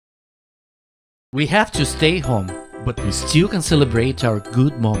We have to stay home, but we still can celebrate our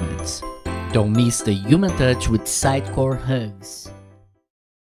good moments. Don't miss the human touch with Sitecore hugs.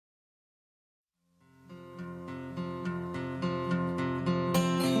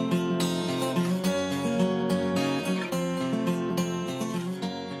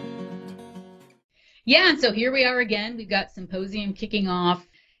 Yeah, and so here we are again. We've got Symposium kicking off,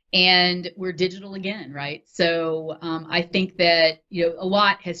 and we're digital again, right? So I think that a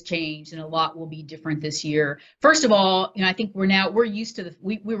lot has changed, and a lot will be different this year. First of all, I think we're used to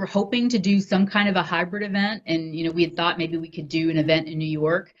we were hoping to do some kind of a hybrid event, and we had thought maybe we could do an event in New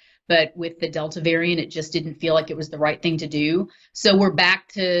York, but with the Delta variant, it just didn't feel like it was the right thing to do. So we're back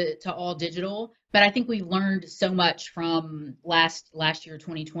to all digital. But I think we've learned so much from last year,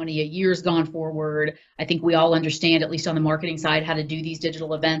 2020, a year's gone forward. I think we all understand, at least on the marketing side, how to do these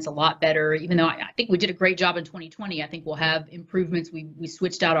digital events a lot better. Even though I think we did a great job in 2020, I think we'll have improvements. We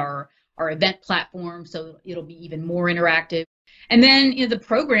switched out our event platform, so it'll be even more interactive. And then the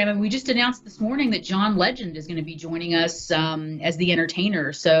program, and we just announced this morning that John Legend is going to be joining us as the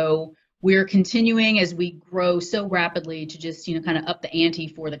entertainer. So we're continuing, as we grow so rapidly, to just kind of up the ante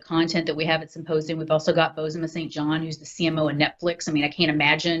for the content that we have at Symposium. We've also got Bozoma St. John, who's the CMO of Netflix. I mean, I can't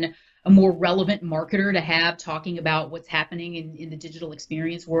imagine a more relevant marketer to have talking about what's happening in the digital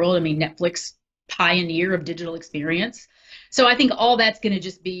experience world. I mean, Netflix, pioneer of digital experience. So I think all that's going to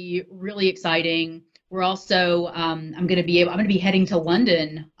just be really exciting. We're also I'm going to be heading to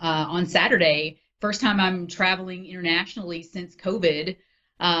London on Saturday. First time I'm traveling internationally since COVID.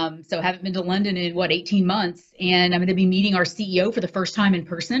 So haven't been to London in 18 months, and I'm going to be meeting our CEO for the first time in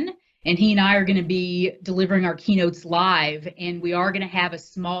person, and he and I are going to be delivering our keynotes live, and we are going to have a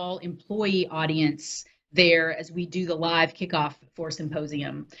small employee audience there as we do the live kickoff for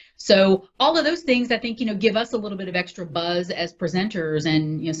Symposium. So all of those things, I think, give us a little bit of extra buzz as presenters,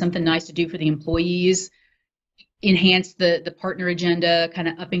 and something nice to do for the employees. Enhance the partner agenda, kind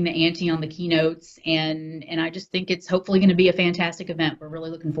of upping the ante on the keynotes, and I just think it's hopefully going to be a fantastic event. We're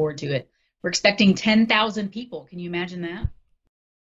really looking forward to it. We're expecting 10,000 people. Can you imagine that?